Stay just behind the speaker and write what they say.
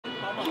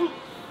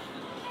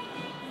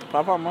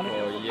Pop money?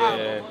 Oh,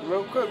 yeah.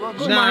 Real quick, real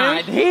quick. Nah,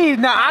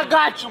 I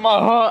got you, my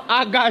heart.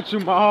 I got you,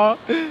 my heart.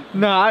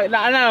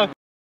 Nah.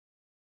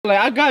 Like,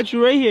 I got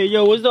you right here.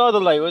 Yo, what's the other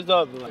light? What's the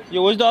other light?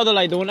 Yo, what's the other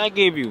light? The one I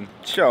gave you.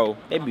 Show.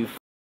 It be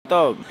f***ed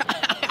up.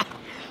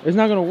 It's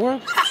not gonna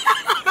work?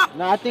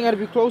 Nah, I think I gotta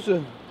be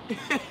closer.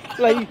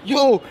 Like,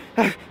 yo.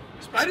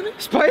 Spidey?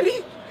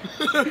 Spidey?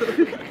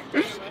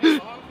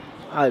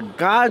 I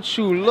got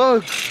you,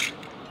 look.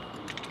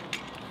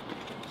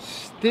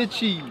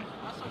 Stitchy.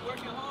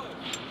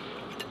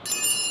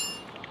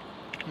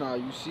 Nah,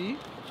 you see?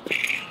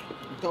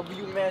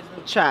 W man's in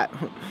the chat.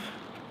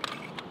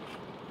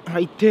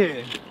 Right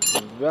there.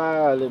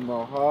 Valid,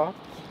 my heart.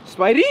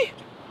 Spidey?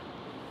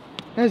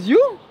 That's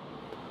you?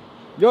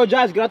 Yo,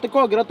 Josh, get out the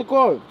car, get out the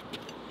car.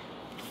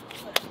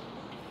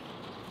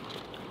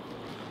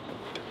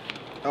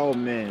 Oh,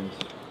 man.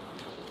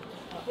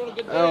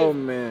 Oh,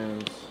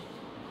 man.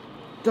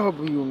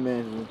 W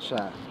man's in the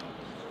chat.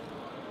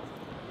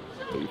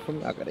 Wait for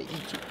me, I gotta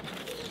eat you.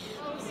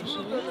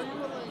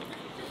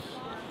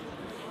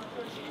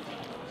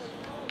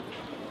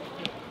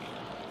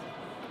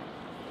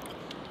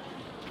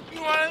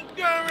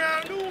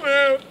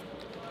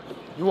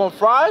 You want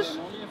fries?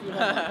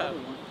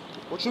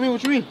 What you mean?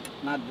 What you mean?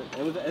 Not,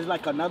 it's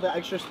like another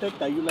extra stick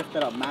that you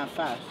lifted up mad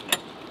fast.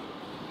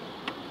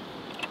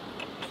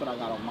 That's what I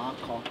got on my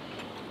car.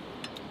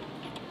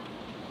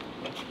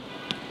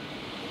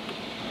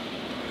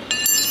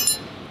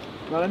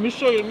 Now let me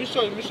show you. I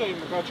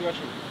got you.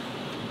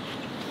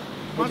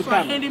 What's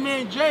my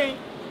handyman Jay?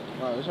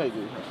 Alright, that's how you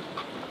do it.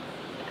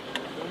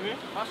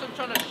 That's what I'm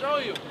trying to show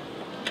you.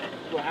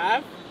 Go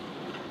half.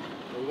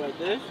 Go like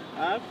this.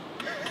 Half.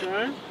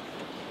 Turn.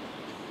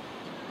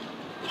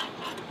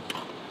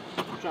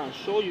 I'm trying to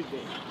show you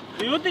things.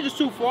 You don't think it's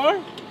too far?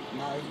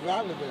 Nah, it's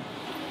valid then.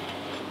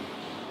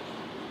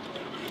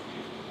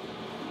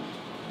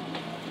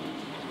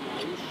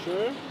 Are you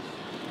sure?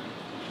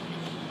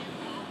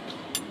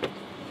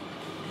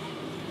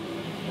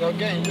 Yo,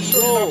 gang, you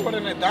sure you're not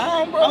putting it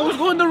down, bro? I was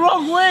going the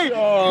wrong way.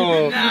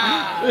 Oh,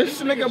 nah.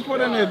 This nigga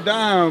putting it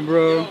down,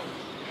 bro.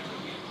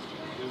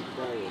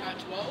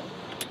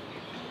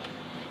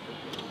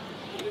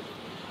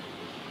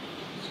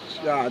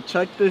 Yeah,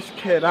 check this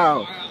kid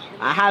out.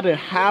 I had it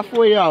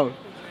halfway out.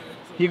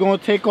 He gonna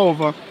take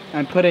over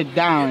and put it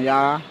down,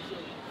 y'all.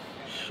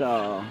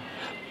 Sure.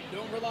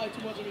 Don't rely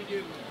too much on me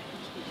getting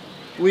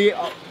We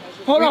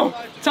Hold on.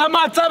 Time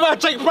out.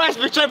 Check price,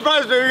 we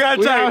gotta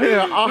we out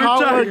here.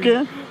 Hard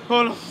working.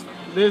 Hold on.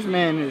 This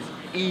man is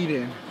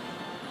eating.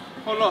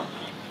 Hold on.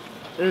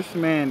 This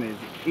man is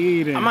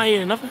eating. I'm not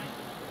eating nothing.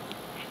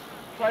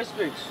 Price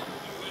fix.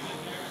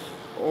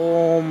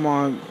 Oh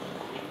my.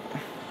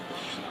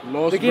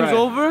 Lost The game's breath.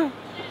 over?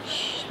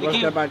 Let's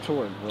get back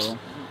to it, bro.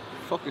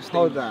 Fucking stay.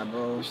 Hold that,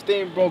 bro. You're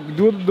staying broke.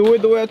 Do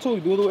it the way I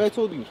told you. Do it the way I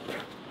told you.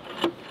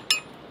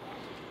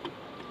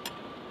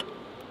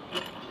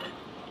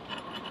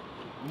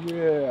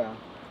 Yeah.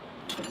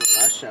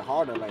 That shit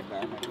harder like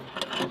that, man.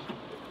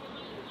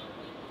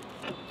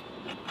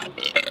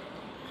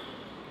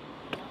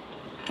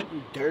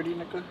 You dirty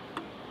nigga.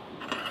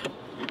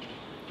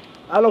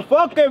 I don't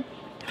fuck him.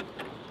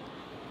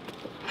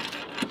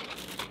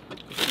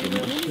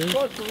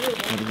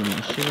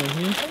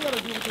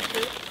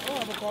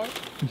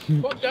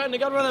 Fuck that,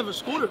 nigga, I'd rather have a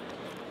scooter.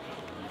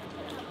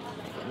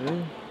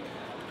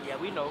 Yeah,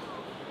 we know.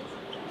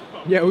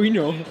 Yeah, we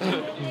know.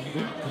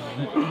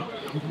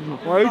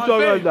 Why are you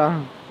talking like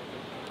that?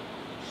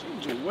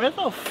 Shinji, where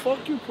the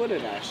fuck you put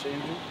it at,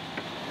 Shinji?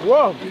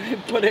 Whoa. You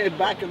didn't put it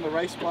back in the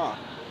right spot.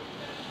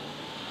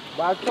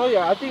 But I tell you,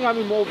 I think I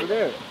mean over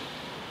there.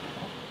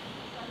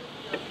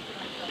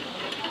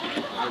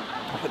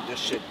 I put this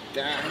shit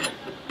down.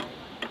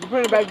 You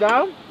put it back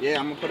down? Yeah,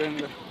 I'm gonna put it in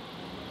the...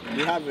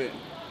 You have it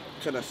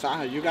to the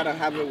side. You gotta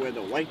have it where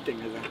the white thing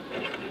is at.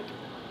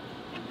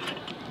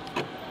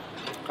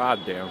 God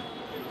damn.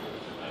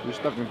 You're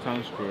stuck in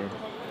Times Square.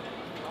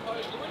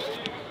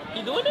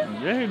 He doing it?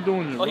 Yeah, he's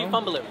doing it. Oh, he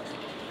fumbling.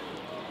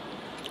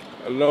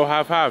 A low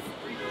half. A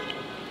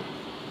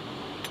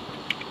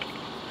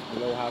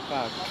low half.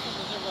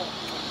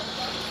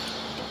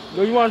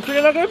 Yo, you want a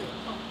chicken nugget?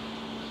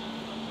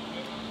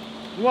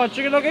 You want a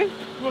chicken nugget?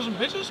 You want some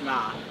bitches?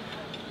 Nah.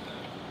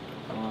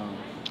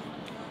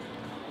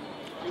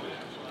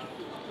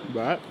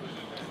 Back.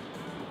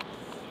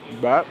 You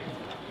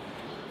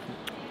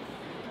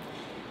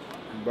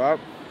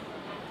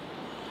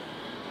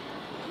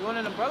want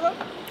an umbrella?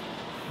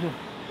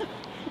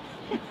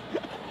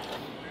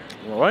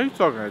 Well, why are you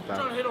talking like that?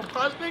 Trying to hit on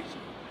prospects?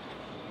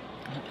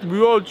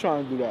 We all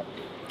trying to do that.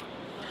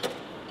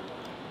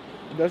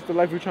 That's the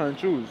life we're trying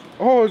to choose.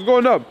 Oh, it's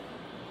going up.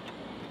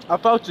 I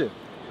felt it.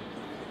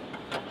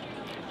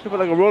 It's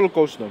like a roller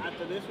coaster.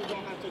 After this, we're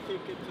gonna have to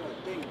take it to a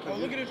thing. Oh,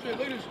 look at this shit,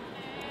 look at this.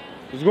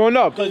 It's going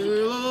up.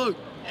 Look.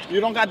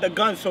 You don't got the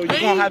gun, so you're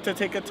gonna have to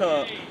take it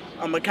to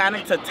a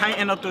mechanic to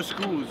tighten up the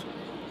screws.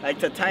 Like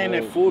to tighten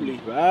it fully.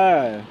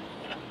 Bad.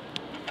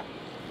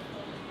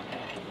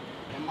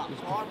 And my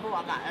car, bro,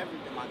 I got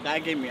everything. My dad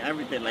gave me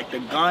everything, like the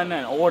gun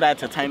and all that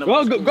to tighten up.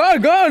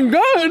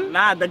 Gun!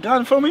 Nah, the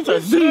gun for me to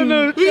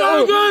zoom.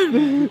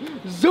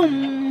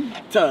 Zoom!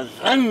 To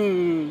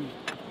zoom.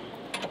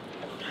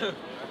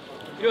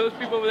 Yo, those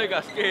people over there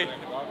got scared.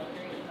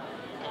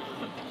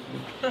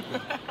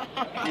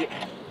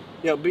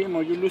 Yo,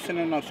 Beamo, you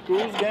loosening up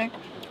screws, gang?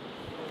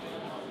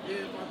 Yeah,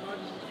 my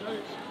body's nice.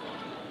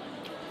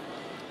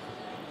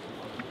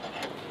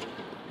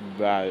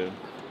 Bad.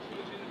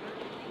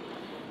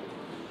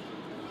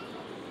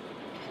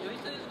 He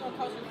said it's gonna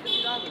cost you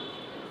 $50.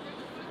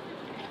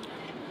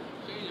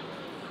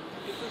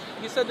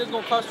 He said this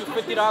gonna cost you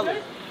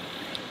 $50.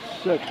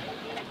 Look.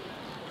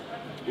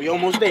 We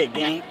almost there,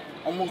 gang.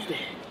 Almost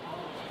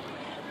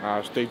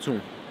there. Stay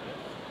tuned.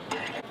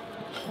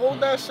 Hold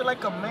that shit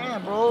like a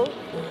man, bro.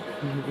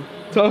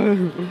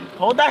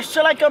 Hold that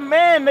shit like a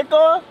man,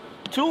 nigga.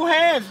 2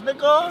 hands,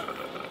 nigga.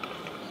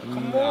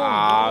 Come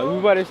on,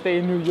 we better stay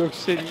in New York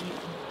City.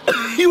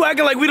 You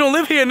acting like we don't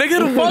live here, nigga.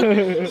 The fuck?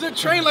 There's a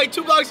train like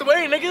 2 blocks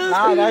away, nigga.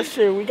 Nah, that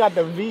shit, we got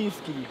the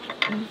V-ski.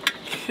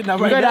 Nah,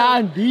 We got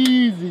on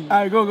easy.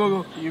 Alright,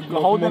 go. You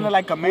holding it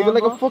like a man, Moving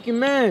like bro? a fucking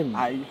man.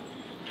 Aight.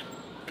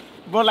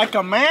 Bro, like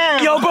a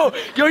man. Yo, bro.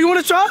 Yo, you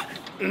wanna try?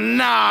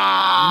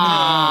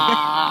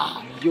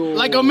 Nah. Yo.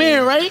 Like a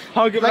man, right?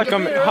 Hug him like a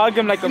man. Hug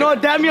him like a No,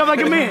 dab me up like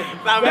a man.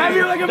 Dab me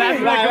up like a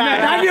man.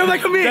 Dab me up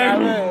like a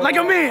man. man. Like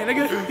a man,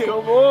 nigga.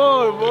 Come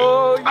on,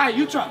 bro. Alright,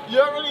 you try. You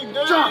already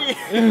did Drop.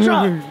 it.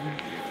 Drop. Oh,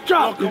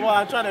 Drop. come on,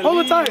 I'm trying to Hold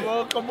leave, it tight.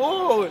 bro. Come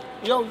on.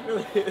 Yo.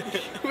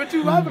 What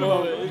you laughing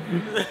about?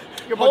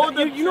 Hold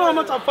it. You know how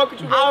much I fuck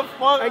with you, bro. I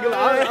fuck.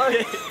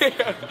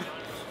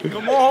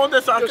 Come on, hold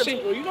this. I Yo, can...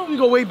 shit, bro, you know we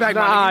go way back,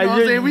 man. Nah, You know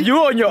what I'm saying? you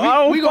on your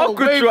own. we go Fuck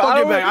with way you. I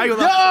fucking don't- back. I ain't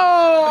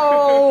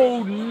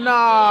gonna Yo,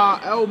 nah.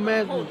 L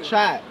man's in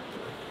chat.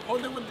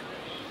 Hold it with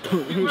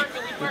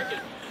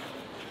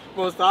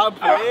Bro, stop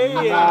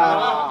playing.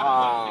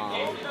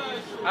 Nah.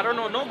 I don't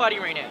know nobody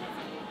right now.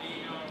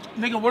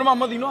 Nigga, what am my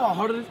mother? You know how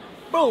hard it is?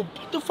 Bro,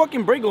 put the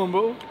fucking brake on,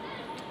 bro.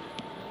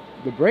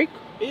 The brake?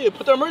 Yeah,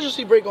 put the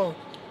emergency brake on.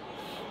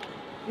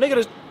 Nigga,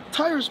 the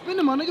tire's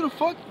spinning, my nigga, the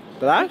fuck?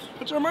 The last?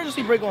 Put your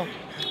emergency brake on.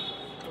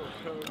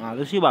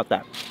 Let's see about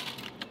that.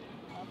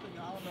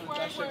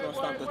 That shit gonna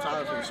stop the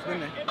tires from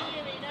spinning.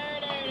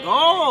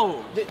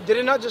 Go! Did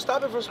it not just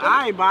stop it from spinning?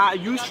 Aight, but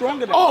you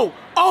stronger than Oh!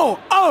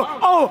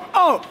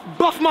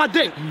 Buff my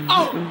dick!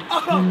 Oh!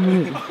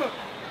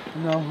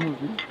 No,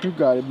 you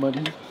got it,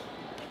 buddy.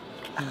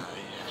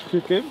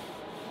 Kick him.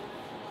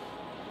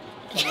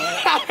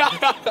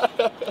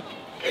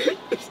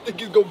 This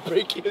nigga's gonna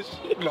break your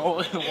shit.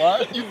 No,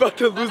 what? You about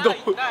to lose the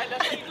whole...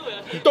 That's how you do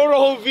it. Throw the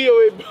whole video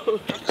in, bro.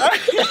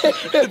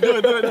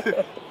 do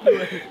it.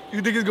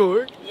 You think it's gonna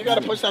work? You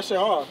gotta push that shit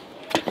off.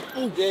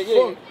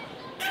 Yeah.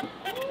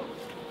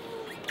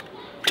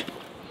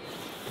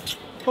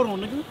 Hold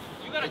on, nigga.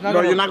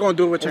 No, you're not gonna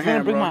do it with your It's gonna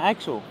hand, break bro. my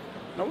axle.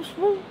 No, it's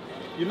true.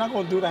 You're not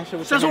gonna do that shit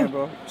with your hand,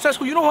 bro.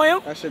 Sesco, you know who I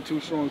am? That shit too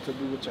strong to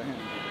do with your hand.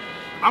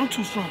 I'm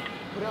too strong.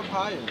 Put it up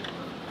higher.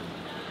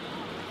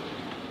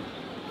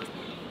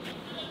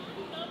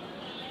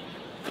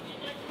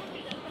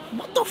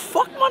 What the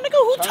fuck, my nigga?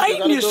 Who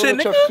tightened your shit,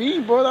 With your nigga?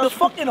 feet, bro. The That's,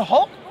 fucking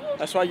Hulk?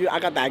 that's why I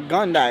got that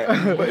gun that.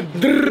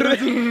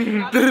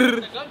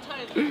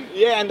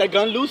 Yeah, and the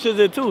gun looses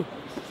it too.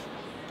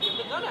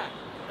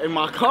 In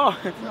my car.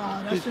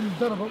 Nah, that shit is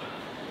done, bro.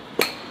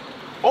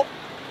 Oh!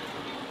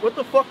 What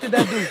the fuck did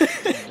that do?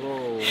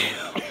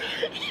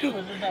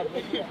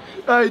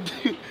 Hey,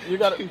 dude. You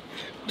gotta.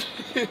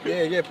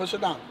 Yeah, push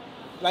it down.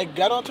 Like,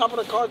 get on top of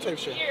the car type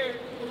shit.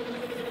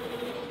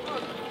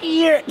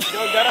 Here. Get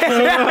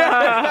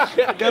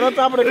on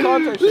top of the car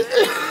type shit.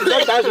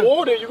 That's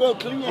water. You're gonna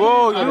clean your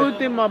Bro, hands. you don't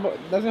think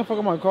that's gonna fuck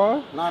up my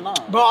car? Nah.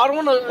 Bro, I don't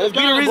wanna It's be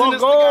the gonna reason this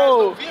go. nigga has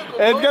no vehicle,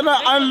 bro. It's gonna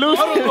unloose.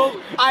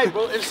 Alright,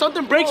 bro, if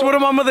something breaks with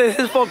my mother, it's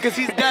his fault because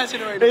he's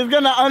gassing right now. It's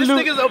gonna This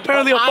unloose. nigga's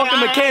apparently a fucking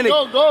mechanic.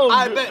 Go.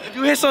 I bet if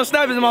you hit some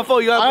snap, it's my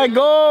fault. You I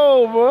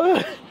go,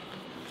 bro.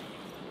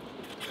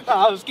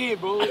 I was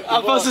scared, bro.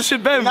 I felt some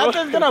shit bad, bro. Not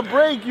just gonna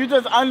break. You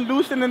just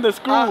unloosening the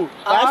screw. That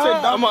shit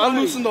I'm dumb. gonna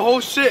unloosen the whole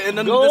shit, and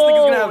then Go, this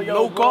nigga's gonna have yo,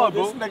 no car,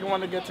 bro. This nigga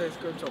wanna get to his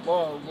crib to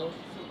ball, bro.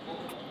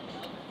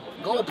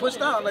 Go push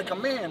down like a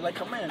man, Yeah.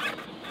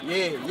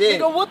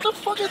 Nigga, what the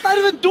fuck? It's not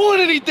even doing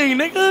anything,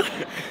 nigga.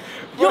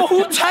 Yo,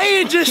 who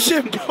tired your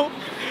shit, bro?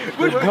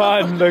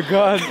 The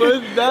gun.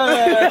 Push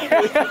down.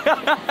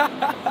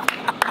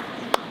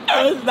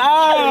 Push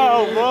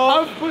down, bro.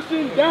 I'm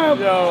pushing down.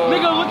 Yo.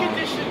 Nigga, look at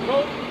this shit,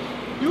 bro.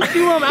 You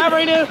see where I'm at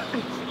right now? You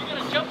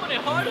gotta jump on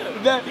it harder.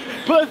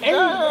 Push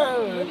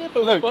down.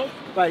 Look,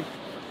 like.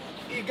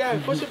 You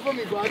guys, push it for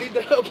me, bro. I need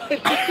the help.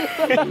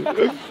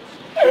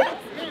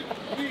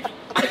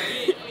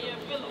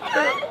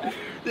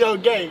 Yo,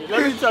 gang,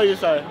 let me tell you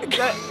something.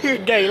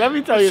 Gang, let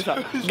me tell you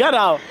something. Get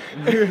out.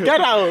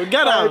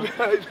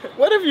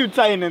 What if you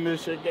tightening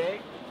this shit, gang?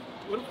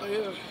 What if I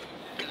am?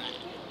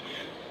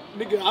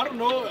 Nigga, I don't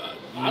know.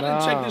 I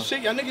didn't check this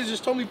shit. Y'all niggas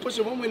just told me push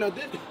it one way and I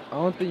did. I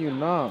don't think you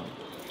know.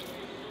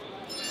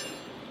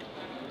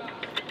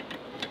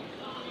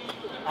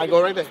 I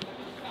go right there.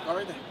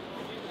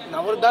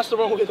 Now what? That's the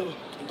wrong way though.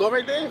 Go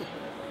right there.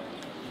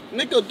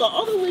 Nigga, the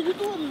other way you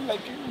doing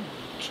like you.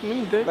 What you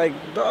mean, Dick? Like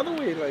the other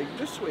way, like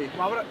this way.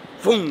 Why would I?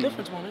 Boom.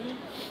 Difference, man. Nigga.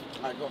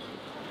 Alright, go.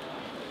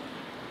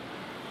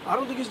 I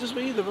don't think it's this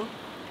way either, bro.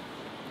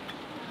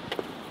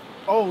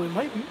 Oh, it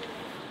might be.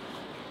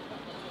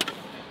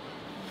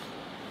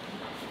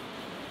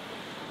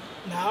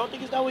 Nah, I don't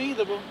think it's that way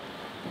either, bro.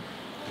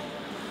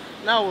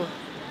 Now what?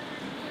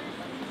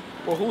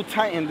 Well, who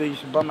tightened these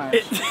bum ass?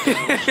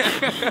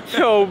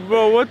 Yo,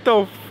 bro, what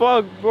the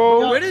fuck,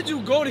 bro? Where did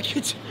you go to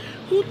get you?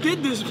 Who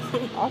did this,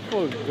 bro? I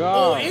forgot.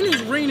 Oh, and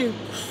it's raining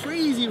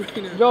crazy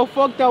right now. Yo,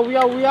 fuck that. We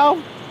out. We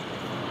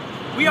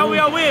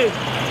out where?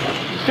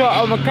 So,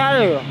 I'm a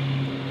Canada.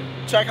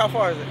 Check how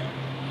far is it?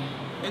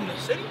 In the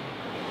city?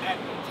 At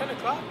 10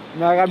 o'clock?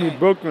 No, I gotta be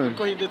Brooklyn.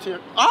 Go ahead, did to your.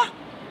 Ah?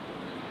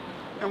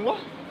 And what?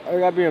 I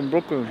gotta be in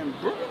Brooklyn. In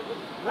Brooklyn?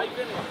 How you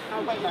been?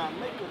 How about now?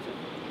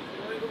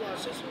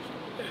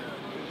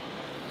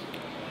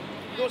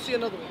 Go see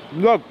another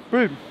one. Look,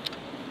 big.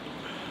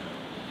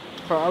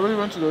 I really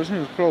went to those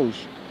things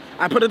close.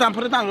 I put it down,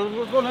 Let's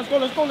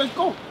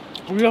go.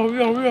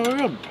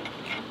 Hurry up.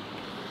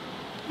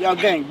 Yo,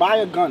 gang, buy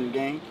a gun,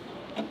 gang.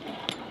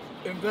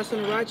 Invest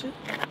in a ratchet?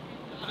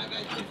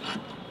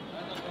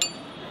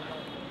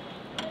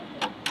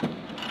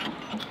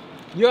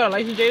 You got a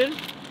license, Jaden?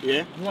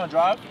 Yeah? You wanna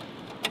drive?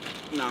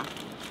 Nah.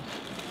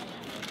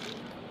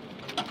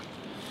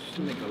 This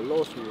nigga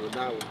lost me with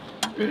that one.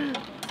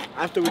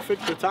 After we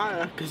fixed the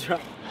tire, cause y'all.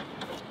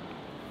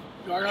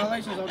 Yo, I got a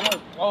license, I'll go.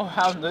 Oh,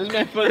 how this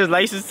man put his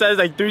license says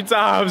like 3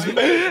 times.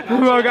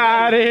 Fuck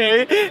out of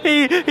here.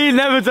 He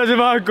never touched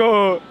my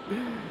car.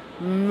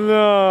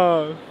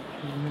 No.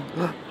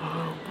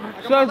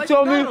 Son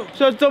told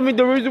me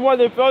the reason why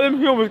they failed him,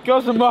 he almost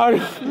killed somebody.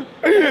 Why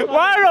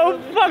the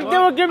fuck they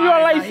would give you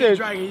a license?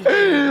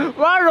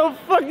 Why the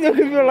fuck they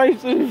give you a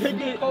license?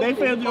 They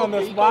failed you on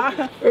the spot.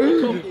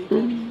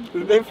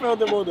 They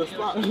failed him on the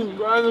spot.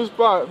 Right on the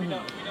spot.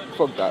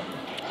 Fuck that.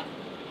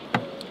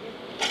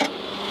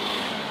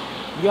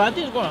 Yo, I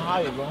think it's going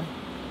higher, bro.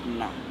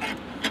 Nah.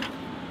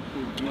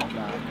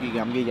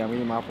 I'm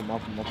getting my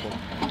fault.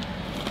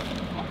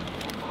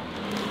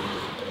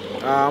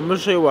 I'm gonna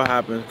show you what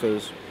happens,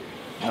 cause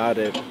not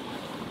it.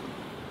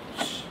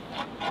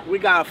 We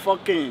got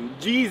fucking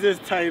Jesus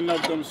tightening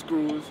up them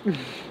screws.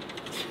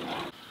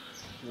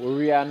 Where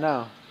we at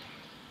now?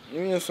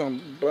 You in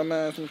some bum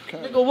ass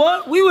mechanic. Nigga,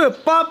 what? We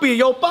with Poppy.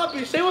 Yo,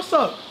 Poppy, say what's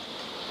up.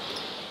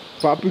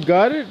 Poppy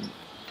got it? You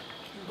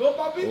go,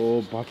 Poppy?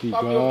 Oh, Poppy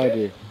Poppy, got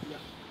okay? it.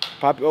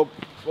 Poppy, oh.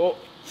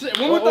 Sit,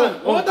 one more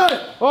time.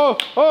 Oh.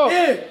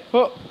 Yeah.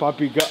 Oh,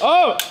 Poppy got.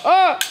 Oh.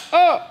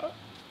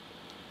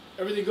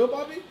 Everything good,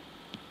 Poppy?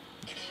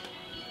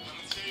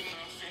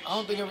 I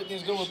don't think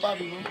everything's good with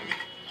Poppy, bro.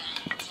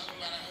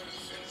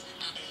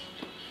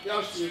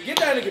 Yo, get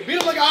that nigga. Beat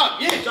him like a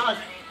hop. Yeah, Josh.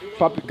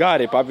 Poppy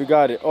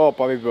got it. Oh,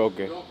 Poppy broke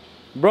it.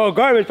 Bro,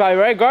 garbage, Poppy,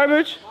 right?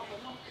 Garbage?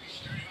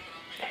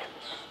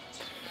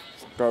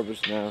 It's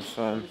garbage now,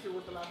 son.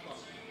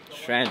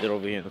 Stranded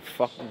over here in the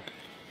fucking.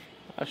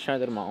 I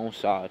stranded on my own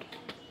side.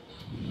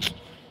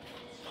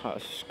 Oh,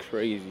 this is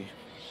crazy.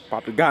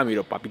 Poppy got me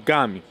though. Poppy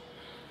got me.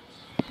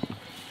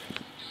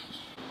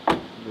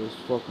 This is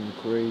fucking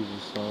crazy,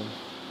 son.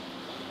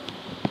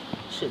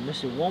 Shit,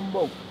 missing one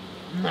boat.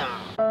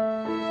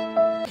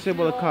 Nah. Say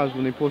about the cops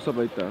when they post up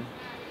like that.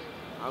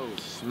 I will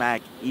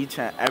smack each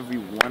and every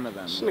one of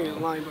them. This nigga's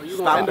lying, bro. You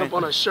gonna end up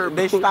on a shirt.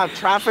 They stop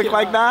traffic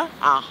like that,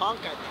 I honk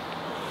at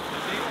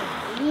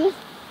them.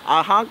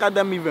 I honk at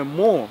them even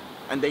more,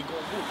 and they go move.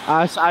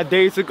 I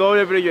dare you to go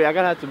there, but I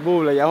gotta have to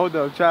move. Like, hold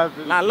up,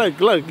 traffic. Nah, look.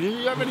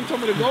 You already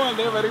told me to go, and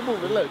they already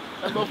moving. Look,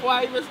 and before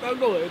I even start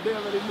going, they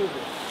already moving.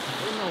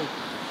 They know.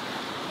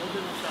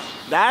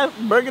 That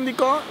burgundy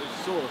car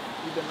is sore.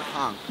 He didn't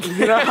honk.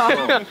 You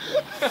know?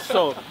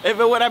 So if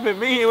it would have been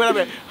me, he would have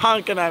been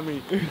honking at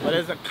me. But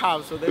it's a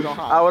cop, so they don't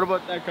honk. What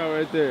about that car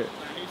right there?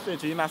 He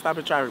said, "You're not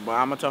stopping traffic, but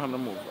I'm gonna tell him to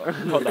move." Bro.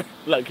 Hold up.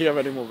 Look, he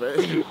already moved. Yo,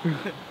 this shit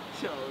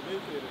is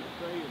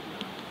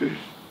crazy.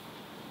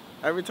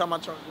 Every time I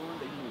try going,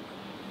 they move.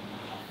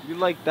 You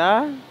like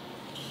that?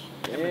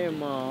 Hey,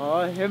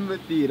 man,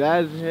 Himothy,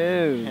 that's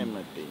him.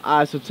 Timothy.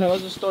 Alright, so tell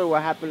us the story,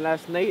 what happened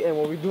last night and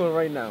what we doing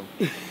right now.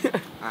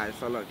 Alright,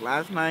 so look,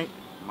 last night,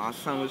 my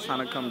son was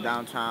trying to come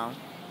downtown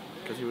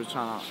because he was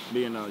trying to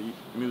be in a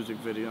music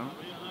video.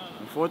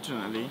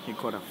 Unfortunately, he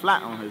caught a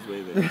flat on his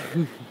way there.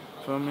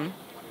 Feel me?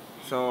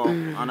 So,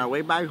 on our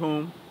way back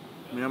home,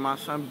 me and my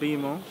son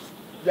Bimo,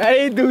 That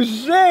ain't do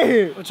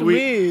shit. What you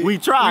mean? we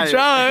tried. We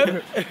tried.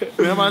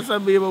 Me and my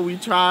son Bimo, we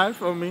tried,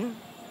 feel me?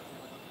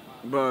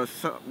 But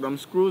them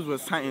screws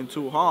was tightened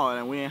too hard,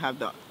 and we ain't have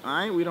the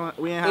we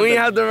ain't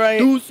have the right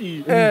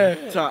doozy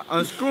to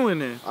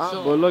unscrewing it.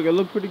 But look, it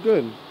looked pretty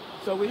good.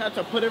 So we had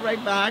to put it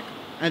right back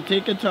and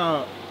take it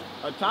to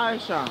a tire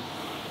shop.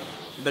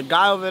 The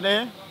guy over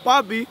there,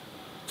 Poppy,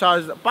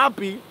 charged us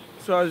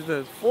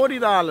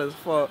 $40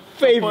 for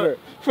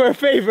For a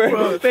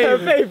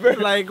favor.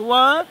 Like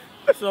what?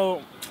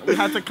 So we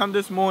had to come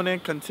this morning,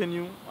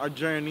 continue our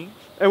journey.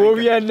 And where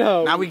we at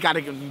now? Now we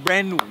gotta get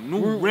brand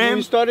new rims.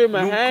 We started in new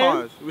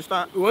Manhattan.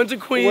 cars. We went to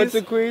Queens. Went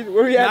to Queens.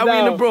 Where we at now? We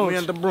in the Bronx. We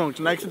in the Bronx,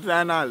 next to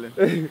Staten Island.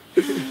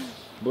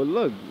 But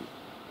look,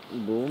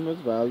 boom, that's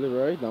valid,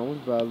 right? That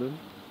one's valid.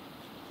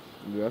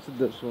 That's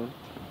this one.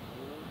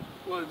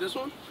 What, this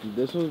one?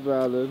 This one's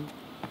valid.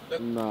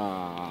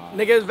 Nah.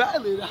 Nigga, it's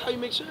valid. How you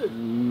make sure?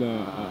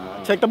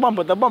 Nah. Check the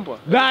bumper,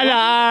 Nah.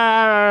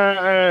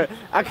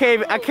 I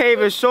can't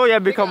even show you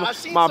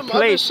because my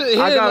plate.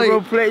 I got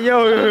real plate.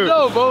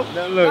 Yo, bro.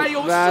 Now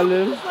look,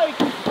 valid.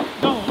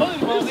 No, hood,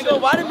 bro. Nigga,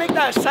 why did it make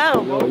that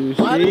sound, bro? Yo, you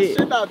Why did see? it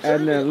sit out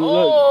And then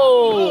look.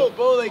 Oh,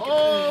 bro, like,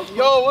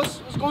 yo, what's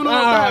going on?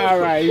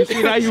 Alright, you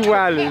see, now you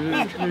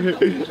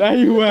wildin'. Now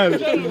you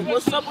wildin'.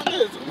 What's up with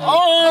this?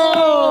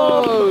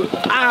 Oh!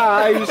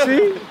 You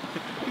see?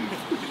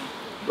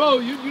 Bro,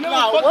 you never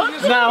fucked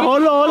with this. Nah,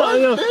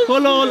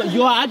 hold on.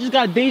 Yo, I just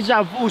got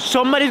deja vu.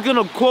 Somebody's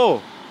gonna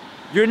call.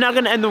 You're not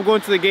gonna end up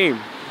going to the game.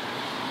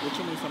 What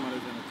you mean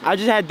somebody's gonna I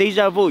just had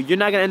deja vu. You're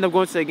not gonna end up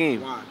going to the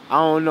game. Why? I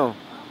don't know.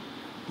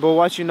 But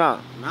watch you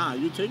not. Nah,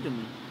 you taking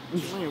me.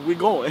 What you mean? We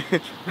going.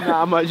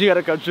 Nah, you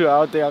gotta come true. I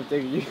don't think I'm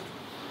taking you.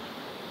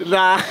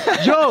 Nah.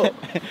 Yo!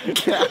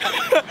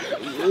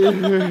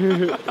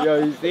 Yo,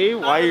 you see?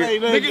 Why you...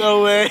 Nigga,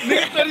 no way.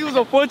 Nigga said he was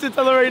a fortune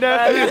teller right now.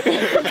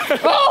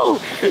 Oh!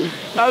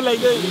 I was like,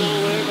 there's no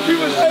way,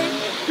 man.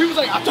 He was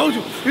like, I told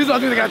you. He was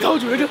like, I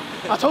told you, nigga.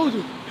 I told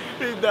you.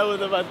 That was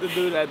about to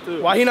do that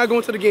too. Why he not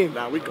going to the game?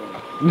 Nah, we going.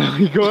 No,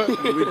 you going?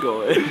 We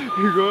going.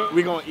 You going?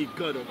 We gonna eat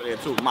good over there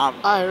too.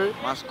 I heard.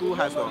 My school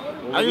has to.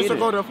 I used to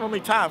go there for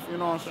me TAF, you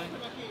know what I'm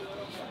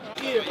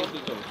saying?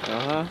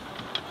 Uh-huh.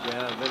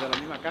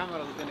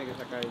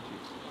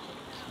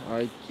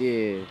 Right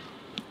there.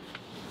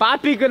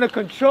 Papi gonna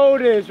control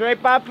this,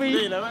 right, Papi?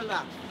 Sí, la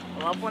verdad.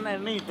 Lo voy a poner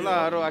nítido.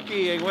 Claro,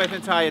 aquí en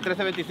Western Tire,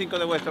 1325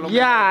 de Western.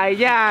 Ya,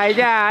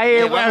 ahí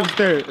en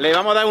Western. Le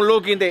vamos a dar un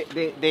looking de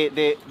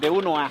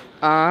 1A.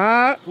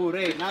 Ajá.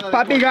 Puré, nada de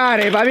Papi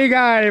gare,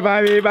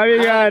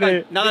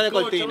 gare. Nada de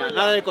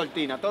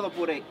cortina, todo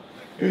puré.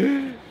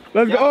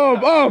 Let's go.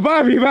 Oh,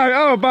 Bobby.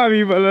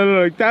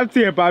 Look, top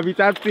tier, Bobby,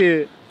 top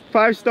tier.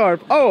 5-star.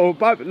 Oh,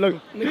 Bobby,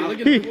 look.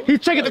 He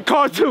checking the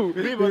car too.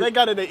 People, they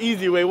got it the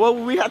easy way. Well,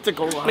 we had to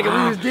go. Nigga,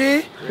 we was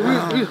there.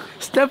 We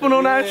stepping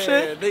on that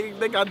shit.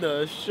 They got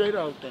the straight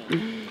out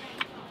thing.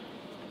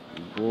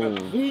 Boom.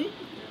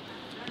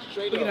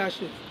 Straight Look at up. that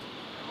shit.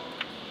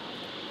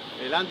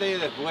 El antes y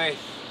después.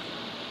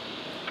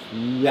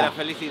 De la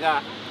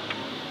felicidad.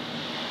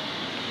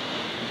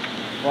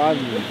 I'm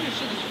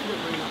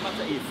about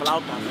to eat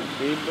flautas.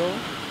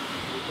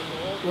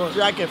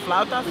 Should I get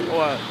flautas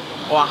or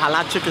a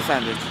halal chicken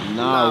sandwich?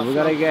 No, we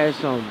gotta get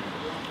some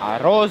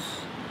arroz,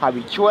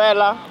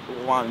 habichuela,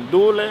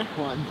 Guandule.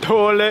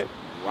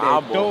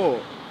 Rabo.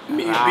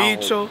 Mi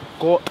bicho.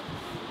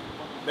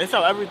 They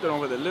sell everything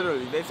over there,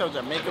 literally. They sell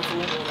Jamaican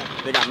food,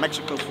 they got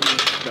Mexican food,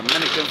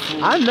 Dominican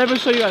food. I never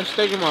saw you got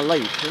steak in my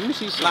life. Let me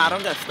see some. Nah, I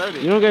don't get sturdy.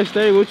 You don't get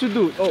steak? What you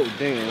do? Oh,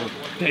 damn.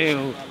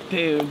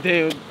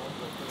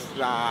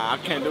 Nah, I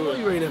can't do it.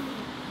 You right now.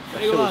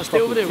 Stay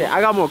over there, bro.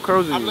 I got more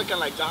curls than I'm you. looking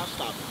like John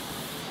Stop.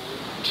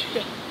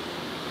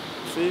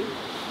 See?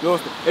 Yo,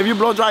 if you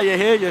blow dry your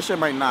hair, your shit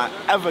might not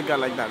ever get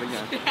like that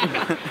again.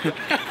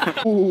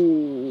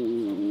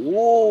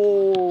 Whoa.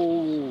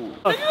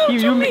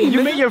 You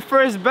made your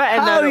first bet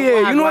and Hell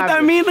yeah. You know what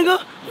that means,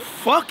 nigga?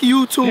 Fuck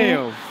YouTube.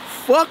 Damn.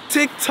 Fuck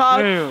TikTok.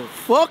 Damn.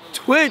 Fuck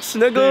Twitch,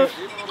 nigga.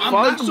 I'm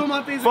not showing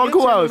my face Fuck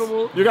against who you else? no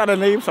more. You gotta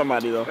name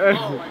somebody though.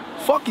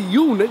 Fuck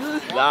you,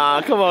 nigga.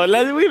 Nah, come on,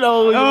 we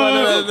know who you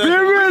want to Be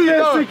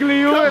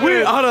realistically,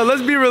 Hold on,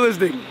 let's be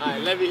realistic.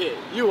 Alright, let me hit.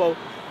 You won't.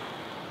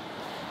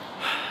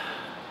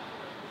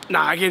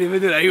 Nah, I can't even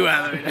do that. You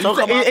out of it.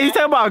 He's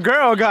talking about a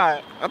girl or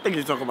guy? I think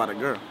he's talking about a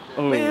girl.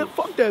 Man,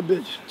 fuck that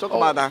bitch. Talk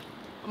about that.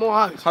 I'm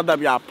on ice. Hold up,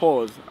 y'all.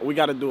 Pause. We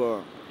gotta do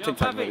a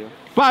TikTok video.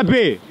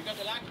 Papi.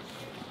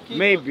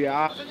 Maybe,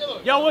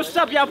 Yo, what's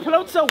up, y'all? Pull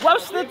up to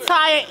Webster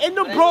Tire in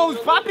the Bronx.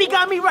 Papi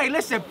got me right.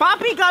 Listen,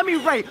 Papi got me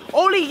right.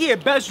 Only here.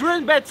 Best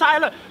rims, best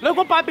tire. Look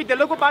what Papi did.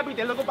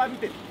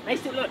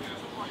 Nice to look.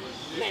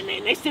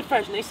 Nice and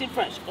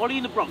fresh. Only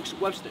in the Bronx,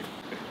 Webster.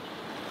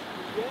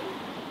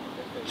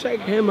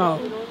 Check him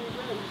out.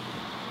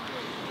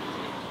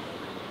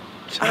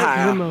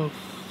 Check him out.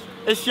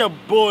 It's your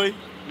boy,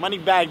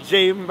 Moneybag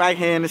J, back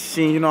here in the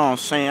scene. You know what I'm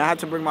saying? I had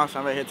to bring my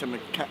son right here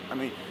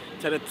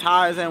to the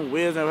tires and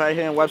wheels and right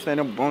here in Webster and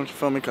the Bronx, you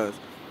feel me? Cause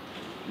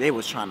they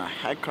was trying to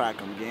head crack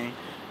him, gang.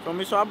 Feel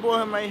me? So I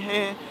brought him right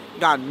here.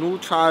 Got new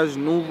tires,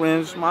 new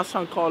rims. My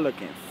son car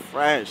looking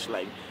fresh,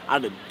 like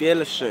out of the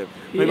dealership.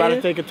 We about to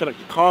take it to the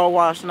car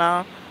wash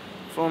now.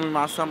 Feel me?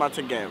 My son about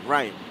to get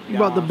right. You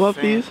about to buff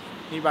these?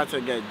 He about to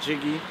get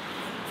jiggy.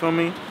 Feel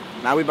me?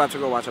 Now we about to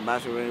go watch a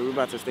basketball game. We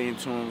about to stay in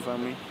tune, feel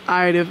me?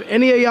 Alright, if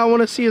any of y'all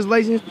want to see his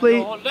license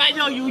plate.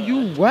 Yo,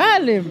 you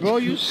wildin', bro.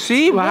 You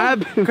see, what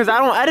happened? Because I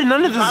don't edit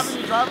none of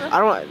this. Driving? I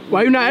don't.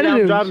 Why you not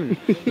editing? I'm driving.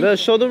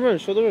 Let's show the run.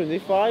 They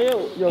fire.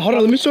 Yo, Hold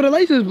on, let me show the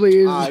license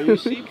plate. You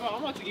see, bro,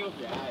 I'm about to give up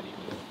your Addie.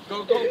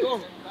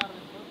 Go.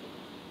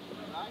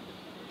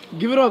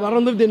 Give it up. I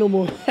don't live there no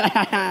more.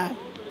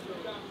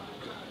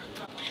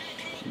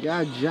 You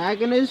got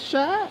Jack in his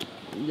shot?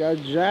 You got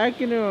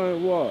Jack in it or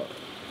what?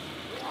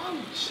 I'm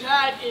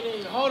jacking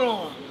it. Hold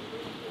on.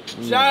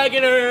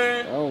 Jacking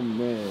it. Oh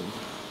man.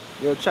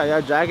 Yo, chat,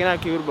 y'all jacking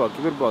that? Keep it a buck.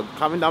 Keep it a buck.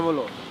 Comment down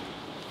below.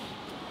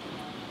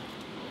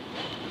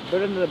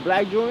 Better than the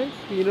black joints?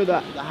 You know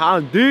the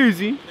Hound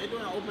Dizzy. They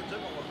doing an open gym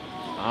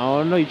or I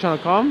don't know. You trying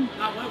to come?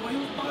 what you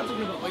was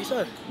talking about? What you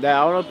said? That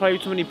I don't know. Probably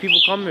too many people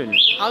coming.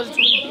 How's it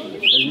too many people?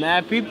 There's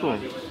mad people.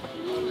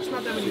 It's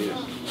not that many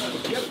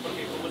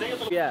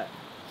people. Yeah.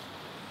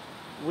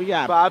 We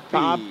got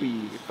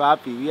Poppies.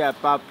 Poppy. We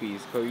got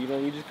poppies. Cause you know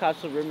we just caught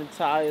some rim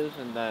tires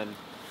and then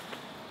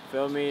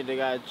feel me. They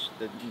got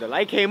the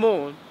light came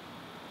on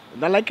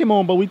The light came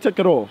on, but we took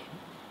it off.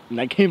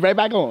 Light came right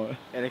back on.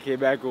 and it came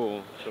back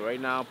on. So right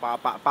now,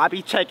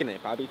 Poppy checking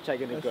it. Poppy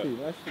checking it good.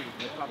 Let's see.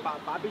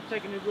 Poppy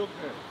checking it real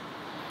good.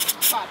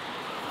 Poppy.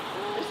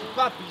 This is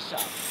Poppy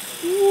shop.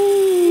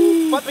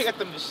 Ooh. Poppy got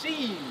the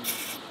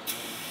machines.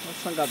 My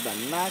son got the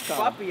knockout.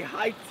 Poppy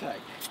high tech.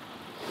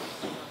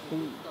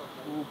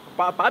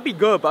 Poppy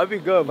good. Poppy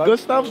good. Good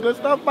stuff,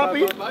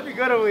 Poppy. Poppy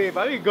good away.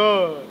 Poppy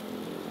good.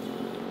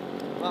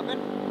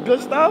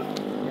 Good stuff.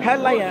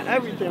 Headlight and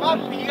everything.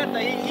 Poppy, he got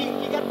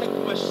the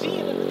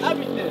machine and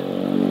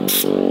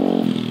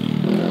everything.